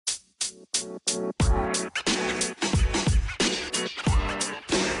It's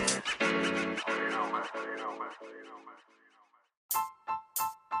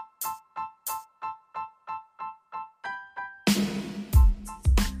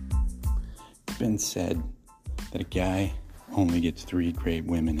been said that a guy only gets 3 great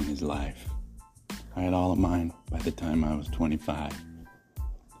women in his life. I had all of mine by the time I was 25.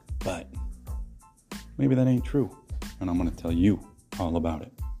 But maybe that ain't true, and I'm going to tell you all about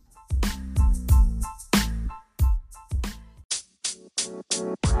it.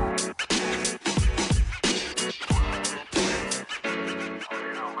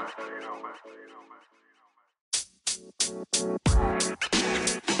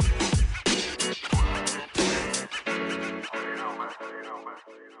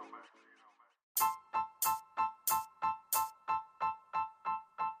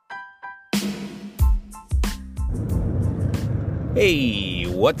 Hey,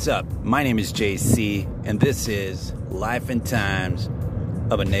 what's up? My name is JC, and this is Life and Times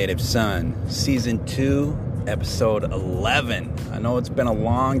of a Native Son, Season 2, Episode 11. I know it's been a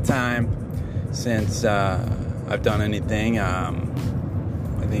long time since I've done anything. I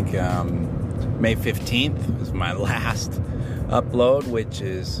think May 15th is my last upload, which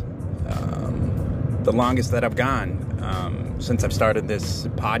is the longest that I've gone since I've started this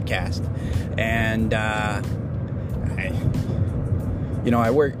podcast. And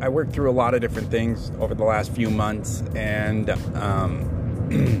I worked through a lot of different things over the last few months, and I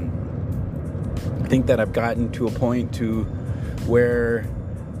think that I've gotten to a point to where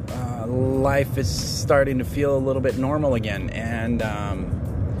life is starting to feel a little bit normal again. And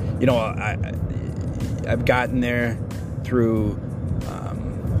I've gotten there through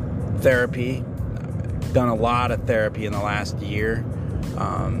therapy. I've done a lot of therapy in the last year,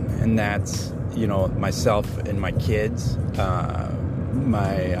 and that's myself and my kids.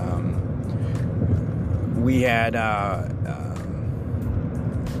 We had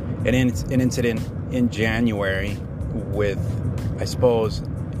an incident in January with, I suppose,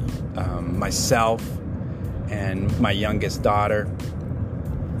 myself and my youngest daughter.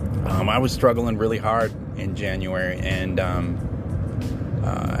 I was struggling really hard in January, and I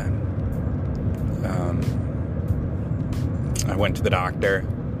went to the doctor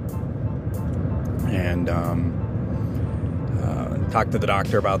and talked to the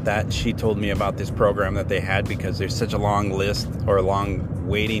doctor about that. She told me about this program that they had, because there's such a long list or a long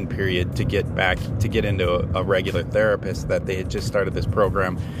waiting period to get into a regular therapist, that they had just started this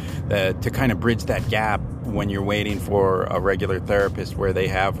program to kind of bridge that gap when you're waiting for a regular therapist, where they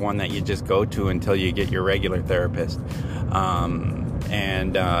have one that you just go to until you get your regular therapist. I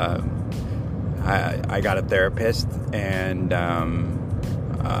got a therapist, and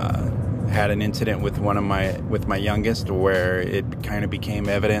had an incident with my youngest, where it kind of became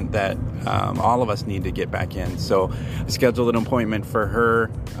evident that all of us need to get back in. So I scheduled an appointment for her.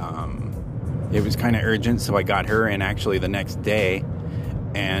 It was kind of urgent, so I got her in actually the next day.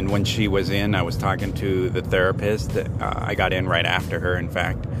 And when she was in, I was talking to the therapist. I got in right after her, in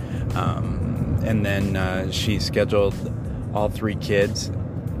fact. And then she scheduled all 3 kids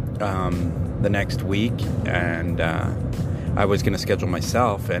the next week, and I was going to schedule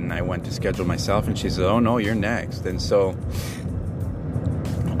myself, and I went to schedule myself, and she said, "Oh no, you're next." And so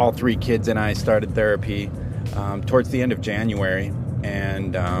all 3 kids and I started therapy towards the end of January,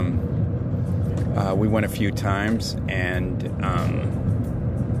 and we went a few times, and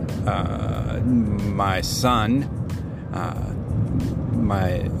my son,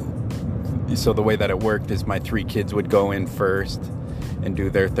 so the way that it worked is my 3 kids would go in first and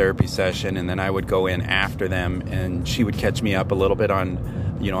do their therapy session, and then I would go in after them, and she would catch me up a little bit on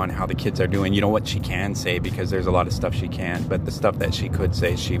how the kids are doing. What she can say, because there's a lot of stuff she can't, but the stuff that she could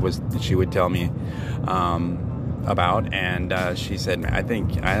say, she would tell me about. And she said, I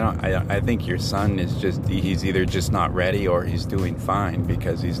think your son he's either just not ready, or he's doing fine,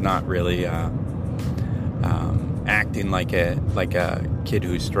 because he's not really acting like a kid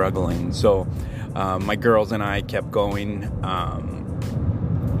who's struggling. So my girls and I kept going,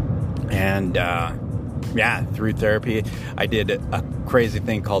 and through therapy, I did a crazy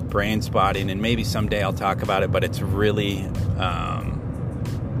thing called brain spotting, and maybe someday I'll talk about it. But it's really, I'm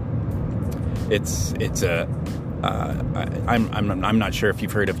not sure if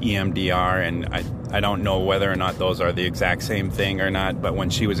you've heard of EMDR, and I don't know whether or not those are the exact same thing or not. But when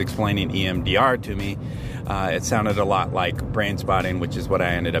she was explaining EMDR to me, it sounded a lot like brain spotting, which is what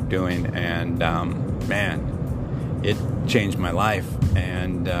I ended up doing. And man, it changed my life.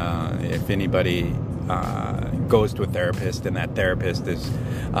 And if anybody goes to a therapist and that therapist is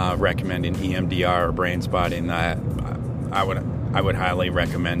recommending EMDR or brain spotting, I would I would highly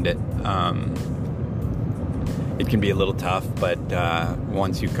recommend it. It can be a little tough, but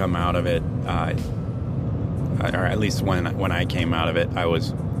once you come out of it, or at least when I came out of it, I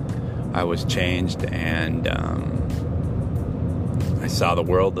was changed, and I saw the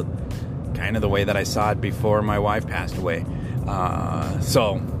world kind of the way that I saw it before my wife passed away.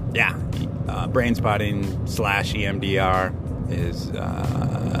 So yeah, brain spotting / EMDR is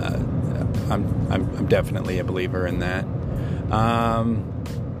I'm definitely a believer in that. I've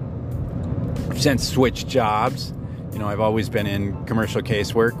since switched jobs. I've always been in commercial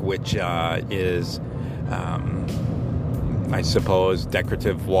casework, which is I suppose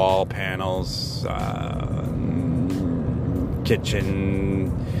decorative wall panels,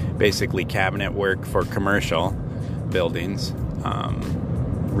 kitchen, basically cabinet work for commercial buildings,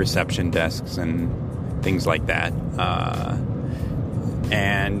 reception desks and things like that.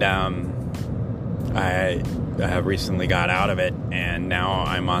 And I recently got out of it, and now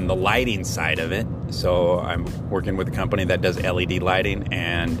I'm on the lighting side of it. So I'm working with a company that does LED lighting,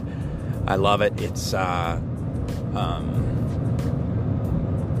 and I love it. It's the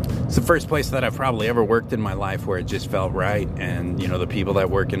first place that I've probably ever worked in my life where it just felt right. And, the people that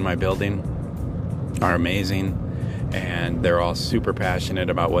work in my building are amazing, and they're all super passionate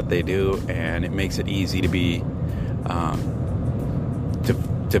about what they do, and it makes it easy to be,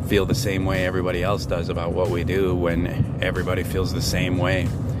 to feel the same way everybody else does about what we do when everybody feels the same way.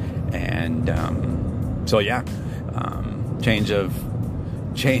 And, so yeah, change of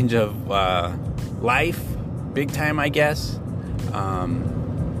life, big time, I guess.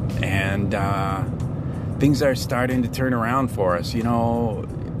 And things are starting to turn around for us.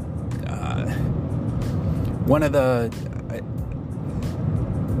 One of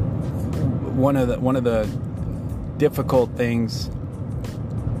the difficult things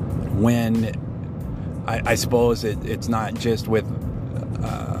when I suppose it's not just with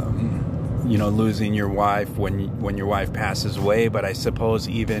losing your wife when your wife passes away, but I suppose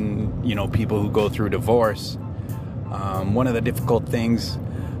even people who go through divorce. One of the difficult things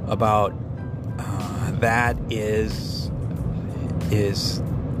about that is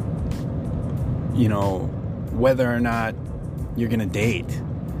whether or not you're gonna date,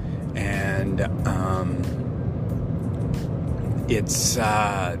 and it's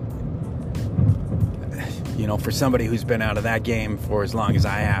for somebody who's been out of that game for as long as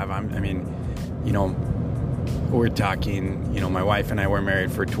I have. We're talking, my wife and I were married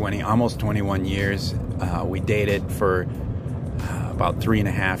for almost 21 years. We dated for about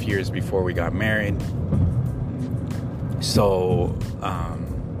 3.5 years before we got married. So,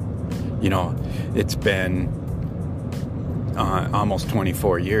 it's been almost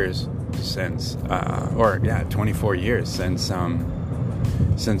 24 years since, 24 years since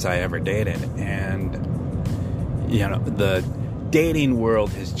I ever dated. And, the dating world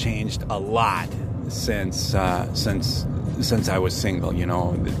has changed a lot since I was single.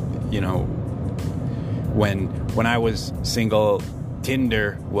 When I was single,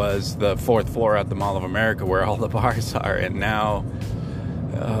 Tinder was the 4th floor at the Mall of America where all the bars are, and now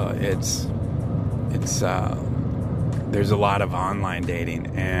it's there's a lot of online dating,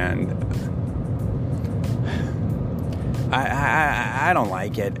 and I don't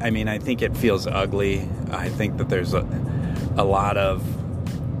like it. I think it feels ugly. I think that there's a lot of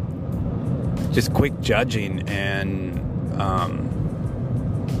just quick judging, and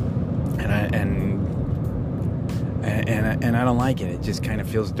I don't like it. It just kind of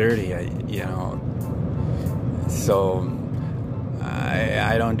feels dirty, So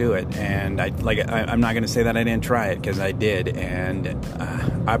I don't do it, and I'm not going to say that I didn't try it, because I did, and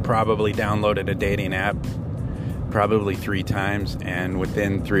I probably downloaded a dating app probably 3 times, and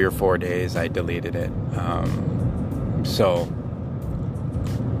within 3 or 4 days I deleted it.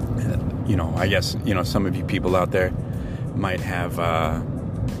 I guess some of you people out there might have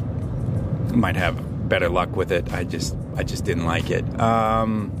better luck with it. I just didn't like it. I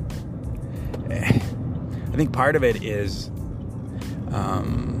think part of it is I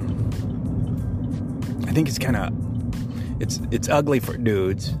think it's kind of it's ugly for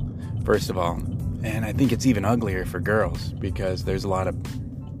dudes, first of all, and I think it's even uglier for girls, because there's a lot of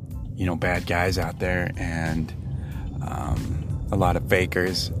bad guys out there, and a lot of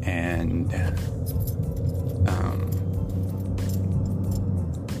fakers, and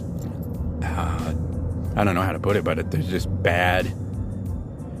I don't know how to put it, but there's just bad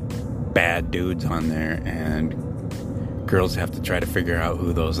dudes on there, and girls have to try to figure out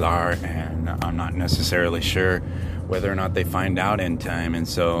who those are, and I'm not necessarily sure whether or not they find out in time. And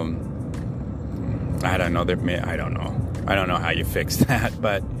so I don't know how you fix that,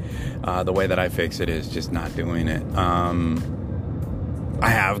 but the way that I fix it is just not doing it. I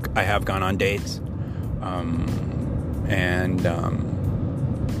have gone on dates,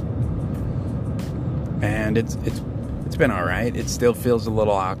 and it's been all right. It still feels a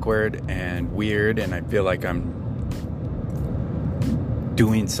little awkward and weird, and I feel like I'm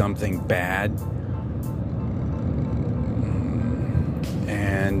doing something bad.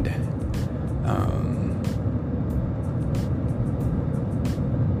 And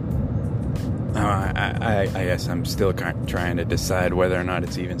I guess I'm still trying to decide whether or not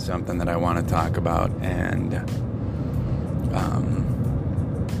it's even something that I want to talk about. And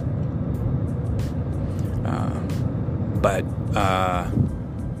but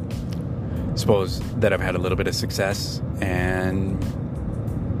suppose that I've had a little bit of success, and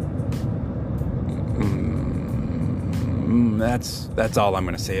that's all I'm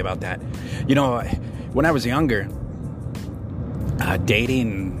going to say about that. You know, when I was younger,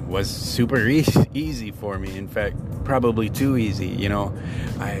 dating was super easy for me. In fact, probably too easy. You know,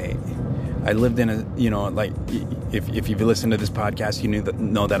 I lived in a, you know, like if you've listened to this podcast, you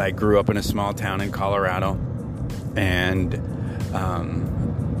know that I grew up in a small town in Colorado, and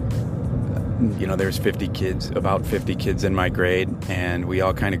you know, there's about 50 kids in my grade, and we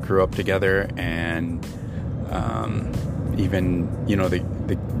all kind of grew up together, and even, you know,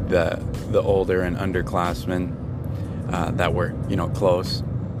 the older and underclassmen that were, you know, close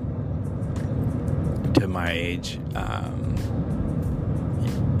to my age,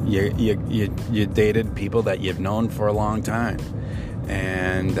 you dated people that you've known for a long time.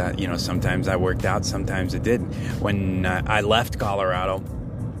 And you know, sometimes I worked out, sometimes it didn't. When I left Colorado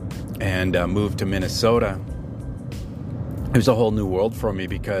and moved to Minnesota, it was a whole new world for me,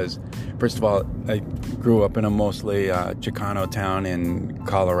 because first of all, I grew up in a mostly Chicano town in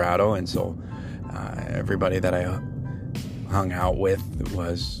Colorado, and so everybody that I hung out with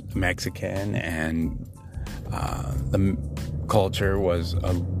was Mexican, and the culture was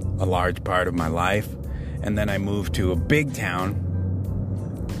a large part of my life. And then I moved to a big town,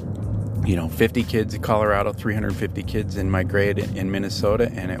 you know, 50 kids in Colorado, 350 kids in my grade in Minnesota,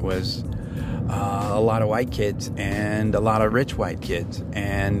 and it was a lot of white kids and a lot of rich white kids,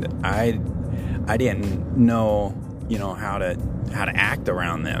 and I didn't know, you know, how to act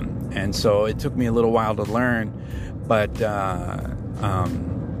around them, and so it took me a little while to learn. But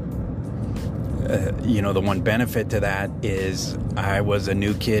you know, the one benefit to that is I was a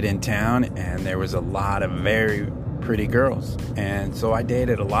new kid in town, and there was a lot of very pretty girls, and so I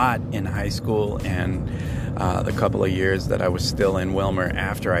dated a lot in high school and the couple of years that I was still in Wilmer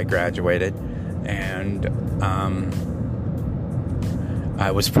after I graduated. And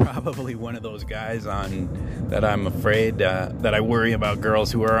I was probably one of those guys that I'm afraid that I worry about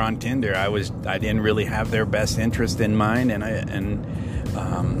girls who are on Tinder. I didn't really have their best interest in mind, and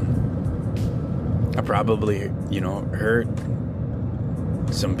I probably, you know, hurt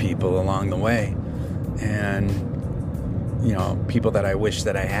some people along the way, and, you know, people that I wish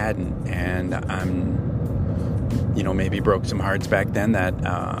that I hadn't, and I'm, you know, maybe broke some hearts back then that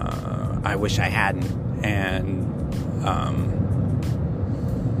I wish I hadn't. And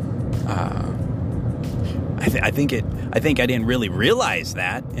I think I didn't really realize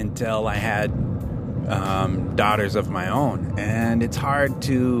that until I had daughters of my own, and it's hard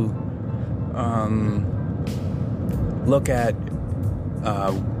to look at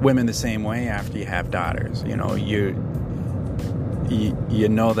women the same way after you have daughters. You know, you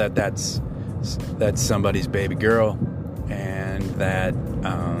know that's somebody's baby girl, and that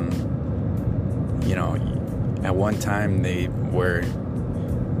you know, at one time they were,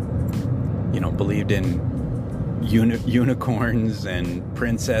 you know, believed in unicorns and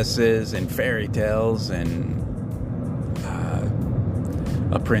princesses and fairy tales and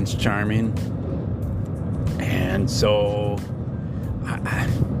a Prince Charming. And so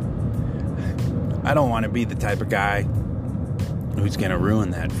I don't want to be the type of guy who's going to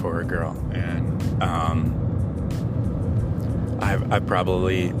ruin that for a girl. And I've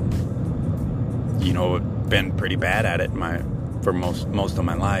probably, you know, been pretty bad at it for most of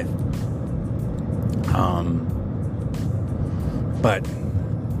my life. But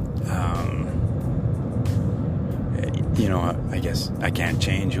you know, I guess I can't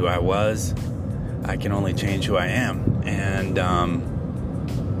change who I was. I can only change who I am, and I'm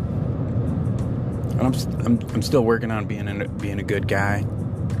still working on being a good guy.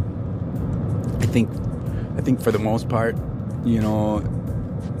 I think for the most part, you know,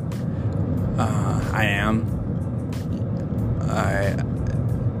 I am.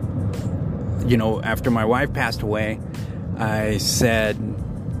 You know, after my wife passed away, I said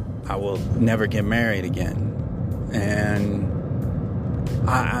I will never get married again, and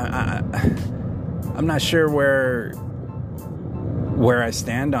I'm not sure where I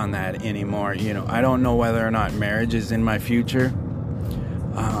stand on that anymore. You know, I don't know whether or not marriage is in my future.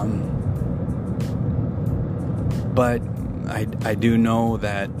 But I do know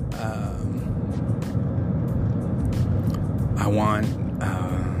that I want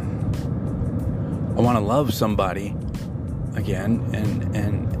to love somebody again,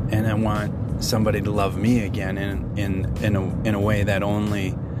 and I want somebody to love me again in a way that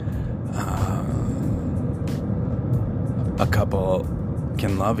only a couple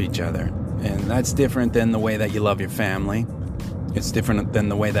can love each other. And that's different than the way that you love your family. It's different than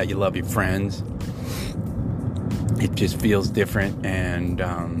the way that you love your friends. It just feels different, and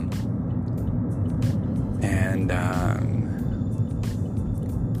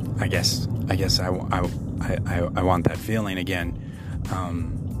I guess I want that feeling again.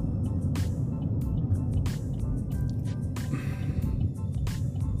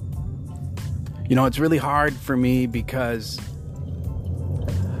 You know, it's really hard for me because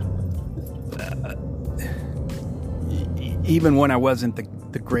even when I wasn't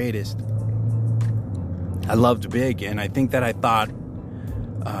the greatest, I loved big, and I think that I thought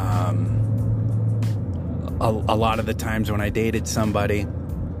a lot of the times when I dated somebody,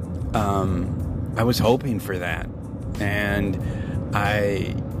 I was hoping for that, and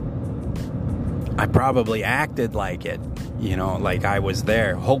I probably acted like it, you know, like I was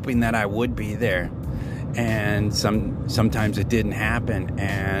there, hoping that I would be there, and sometimes it didn't happen,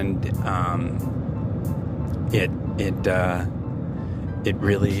 and it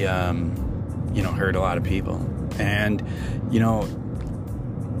really you know, hurt a lot of people. And you know,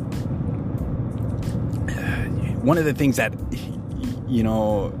 one of the things that, you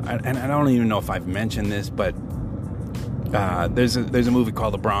know, and I don't even know if I've mentioned this, but there's a movie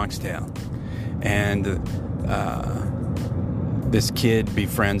called The Bronx Tale, and this kid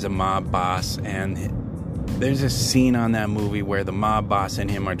befriends a mob boss, and there's a scene on that movie where the mob boss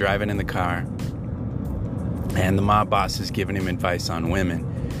and him are driving in the car, and the mob boss is giving him advice on women,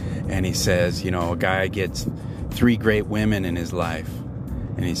 and he says, you know, a guy gets 3 great women in his life,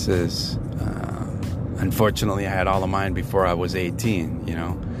 and he says, unfortunately, I had all of mine before I was 18, you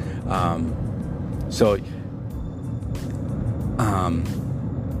know.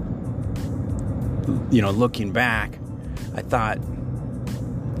 You know, looking back, I thought,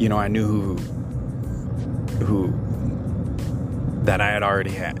 you know, I knew who that I had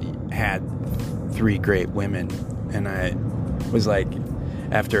already had 3 great women, and I was like,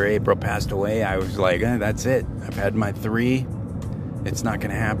 after April passed away, I was like, that's it. I've had my 3. It's not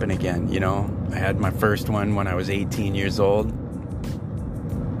going to happen again, you know. I had my first one when I was 18 years old.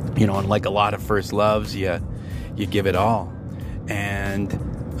 You know, and like a lot of first loves, you give it all. And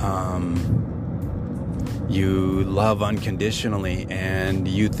you love unconditionally, and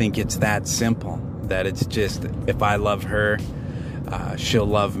you think it's that simple, that it's just, if I love her, she'll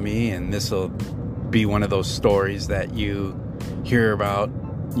love me, and this will be one of those stories that you hear about,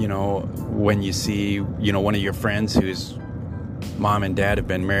 you know, when you see, you know, one of your friends whose mom and dad have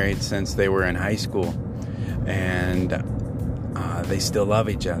been married since they were in high school, and they still love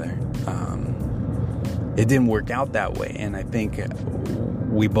each other. It didn't work out that way, and I think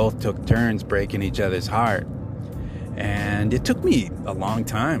we both took turns breaking each other's heart, and it took me a long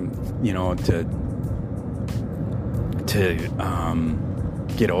time, you know, to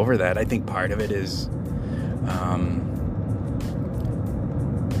get over that. I think part of it is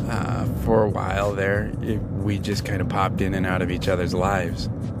for a while there, we just kind of popped in and out of each other's lives,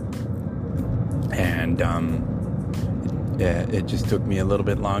 and it just took me a little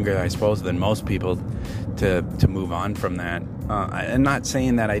bit longer, I suppose, than most people to move on from that. I'm not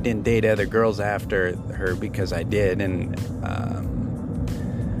saying that I didn't date other girls after her, because I did, and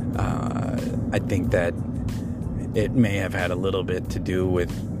I think that it may have had a little bit to do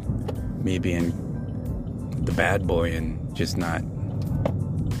with me being the bad boy and just not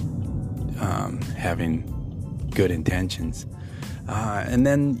having good intentions. And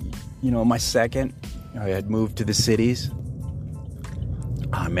then, you know, my second, I had moved to the cities.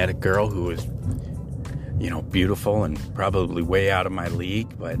 I met a girl who was, you know, beautiful and probably way out of my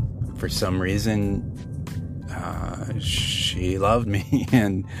league, but for some reason, she loved me,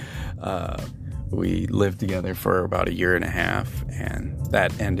 and we lived together for about 1.5 years, and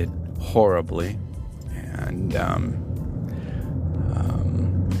that ended horribly.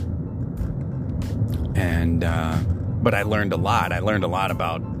 And but I learned a lot. I learned a lot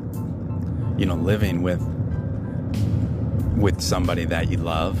about, you know, living with somebody that you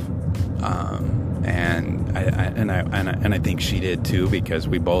love, and I think she did too, because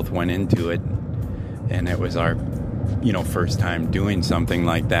we both went into it, and it was our, you know, first time doing something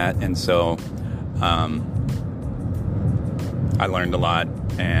like that, and so I learned a lot,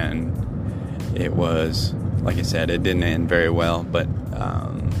 and it was, like I said, it didn't end very well, but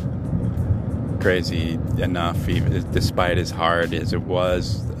crazy enough, even despite as hard as it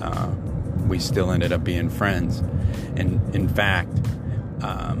was, we still ended up being friends. And in fact,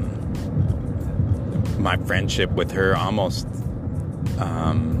 my friendship with her almost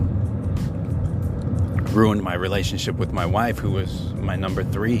ruined my relationship with my wife, who was my number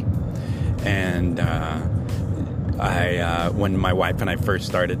 3. And when my wife and I first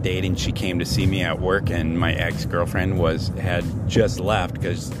started dating, she came to see me at work, and my ex-girlfriend had just left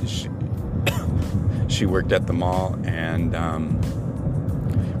because she worked at the mall, and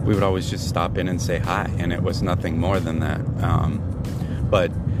we would always just stop in and say hi, and it was nothing more than that.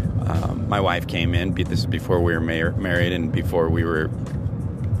 But my wife came in. This is before we were married, and before we were,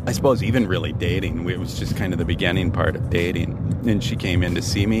 I suppose, even really dating. It was just kind of the beginning part of dating. And she came in to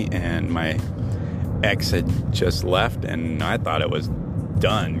see me, and my ex had just left, and I thought it was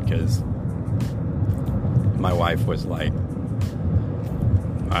done because my wife was like,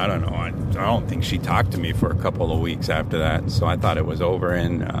 I don't know, I don't think she talked to me for a couple of weeks after that, so I thought it was over.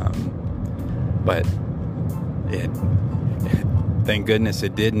 And but thank goodness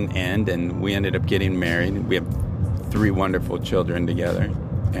it didn't end, and we ended up getting married. We have 3 wonderful children together,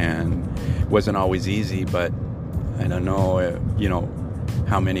 and it wasn't always easy, but I don't know,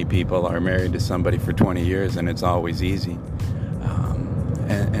 how many people are married to somebody for 20 years and it's always easy.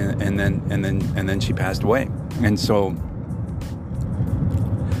 And then she passed away. And so,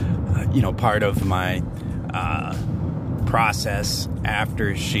 part of my process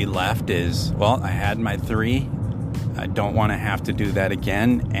after she left is, well, I had my 3. I don't want to have to do that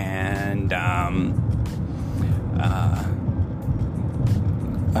again. And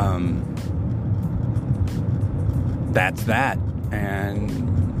that's that. And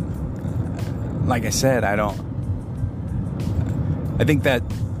like I said, I think that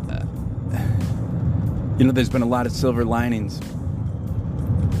there's been a lot of silver linings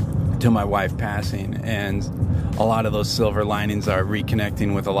to my wife passing, and a lot of those silver linings are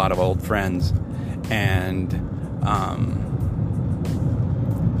reconnecting with a lot of old friends. And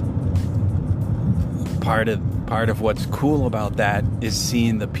part of what's cool about that is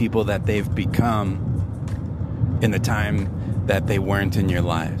seeing the people that they've become in the time that they weren't in your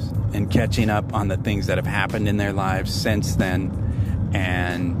lives, and catching up on the things that have happened in their lives since then,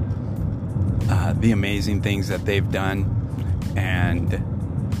 and the amazing things that they've done, and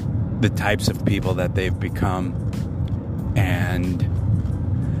the types of people that they've become, and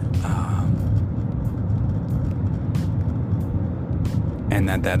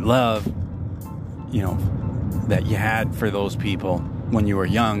that love, that you had for those people when you were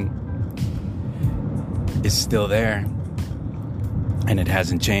young is still there, and it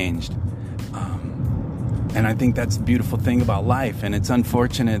hasn't changed. And I think that's the beautiful thing about life. And it's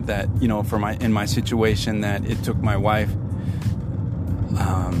unfortunate that, in my situation, that it took my wife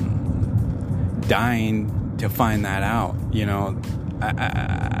dying to find that out.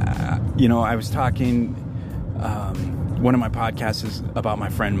 I was talking, one of my podcasts is about my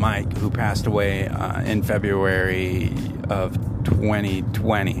friend Mike, who passed away in February of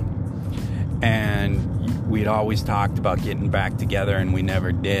 2020. And we'd always talked about getting back together, and we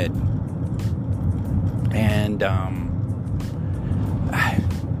never did. And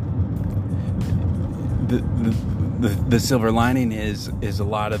the silver lining is a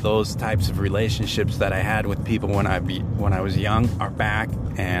lot of those types of relationships that I had with people when I was young are back,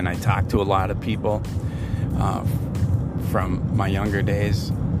 and I talk to a lot of people from my younger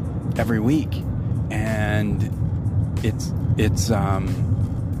days every week, and it's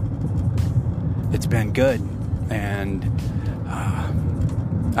been good. And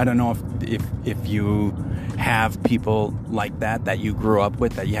I don't know if you have people like that you grew up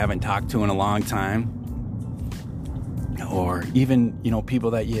with that you haven't talked to in a long time, or even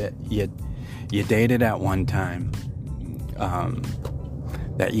people that you dated at one time,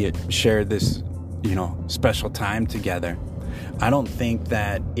 that you shared this special time together. I don't think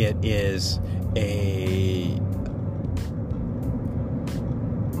that it is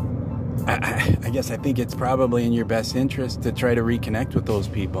I guess I think it's probably in your best interest to try to reconnect with those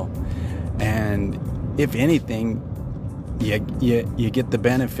people. And if anything, you get the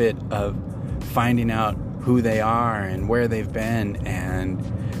benefit of finding out who they are and where they've been and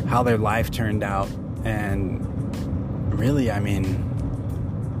how their life turned out. And really,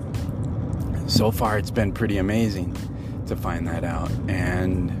 so far it's been pretty amazing to find that out.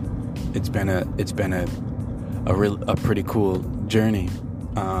 And it's been a pretty cool journey.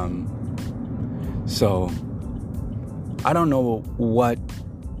 So I don't know what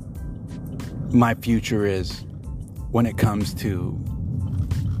my future is when it comes to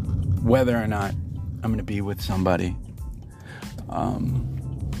whether or not I'm going to be with somebody,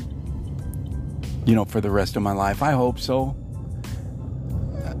 for the rest of my life. I hope so.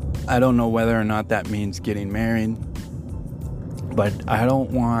 I don't know whether or not that means getting married, but I don't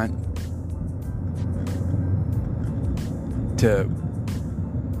want to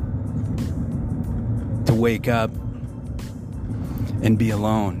wake up and be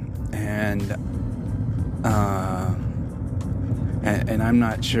alone, and I'm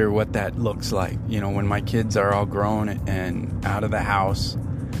not sure what that looks like. When my kids are all grown and out of the house,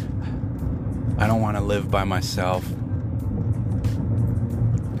 I don't want to live by myself.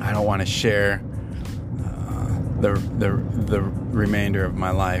 I don't want to share the remainder of my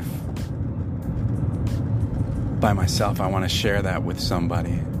life by myself. I want to share that with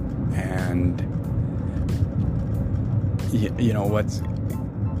somebody. And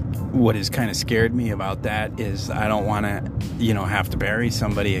what has kind of scared me about that is I don't want to have to bury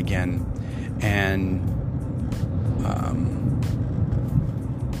somebody again. And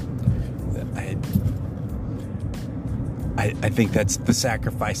I think that's the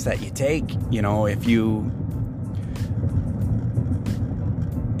sacrifice that you take. If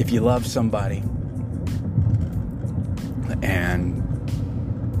you love somebody and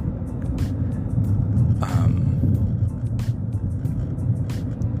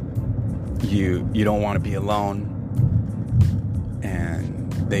you don't want to be alone,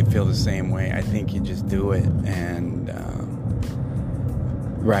 and they feel the same way, I think you just do it and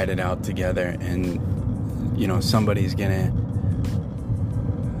ride it out together. And somebody's gonna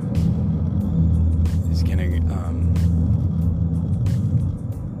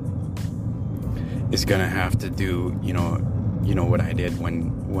have to do what I did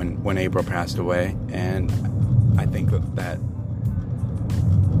when April passed away. And I think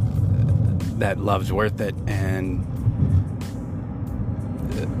that love's worth it, and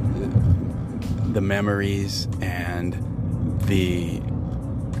the memories and the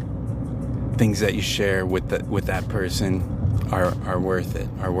things that you share with that person are worth it,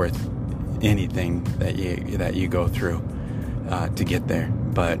 are worth anything that you go through to get there.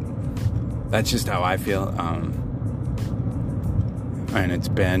 But that's just how I feel, and it's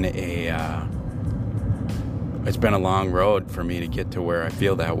been a long road for me to get to where I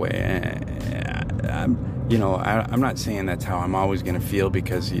feel that way. I'm not saying that's how I'm always going to feel,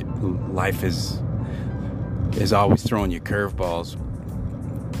 because life is always throwing you curveballs,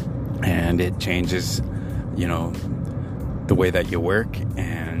 and it changes, the way that you work,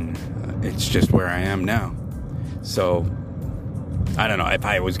 and it's just where I am now. So I don't know if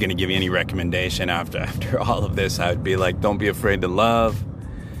I was going to give you any recommendation after all of this. I would be like, don't be afraid to love.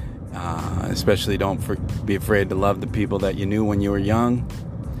 Especially don't be afraid to love the people that you knew when you were young,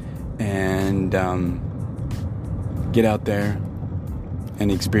 and get out there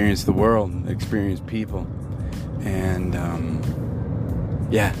and experience the world, experience people. And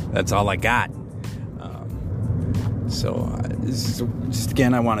that's all I got. Just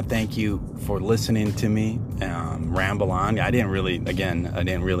again, I want to thank you for listening to me ramble on. I didn't really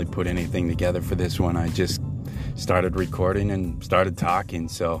put anything together for this one. I just started recording and started talking.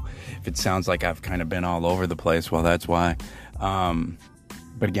 So if it sounds like I've kind of been all over the place, well, that's why.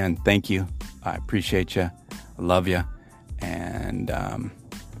 But again, thank you. I appreciate you. I love you. And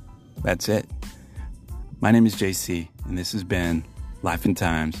that's it. My name is JC, and this has been Life and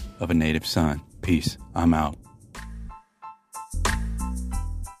Times of a Native Son. Peace. I'm out.